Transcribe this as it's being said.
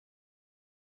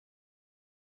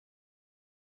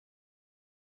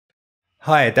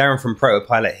Hi, Darren from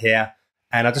ProtoPilot here,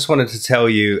 and I just wanted to tell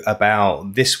you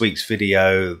about this week's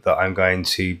video that I'm going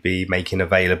to be making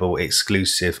available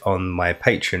exclusive on my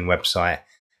Patreon website.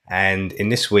 And in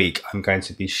this week, I'm going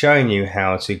to be showing you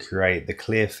how to create the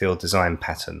clear field design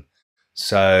pattern.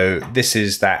 So this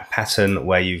is that pattern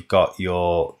where you've got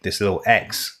this little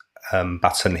X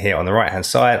button here on the right hand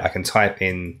side. I can type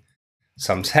in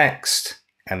some text,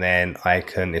 and then I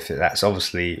can, if that's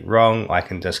obviously wrong, I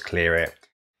can just clear it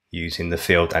using the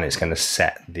field, and it's going to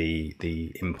set the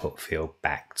input field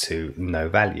back to no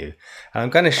value. And I'm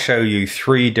going to show you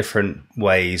 3 different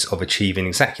ways of achieving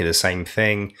exactly the same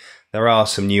thing. There are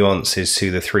some nuances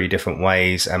to the 3 different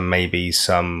ways, and maybe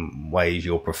some ways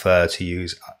you'll prefer to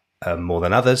use more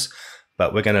than others,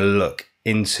 but we're going to look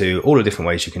into all the different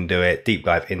ways you can do it, deep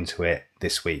dive into it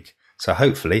this week. So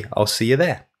hopefully I'll see you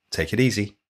there. Take it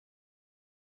easy.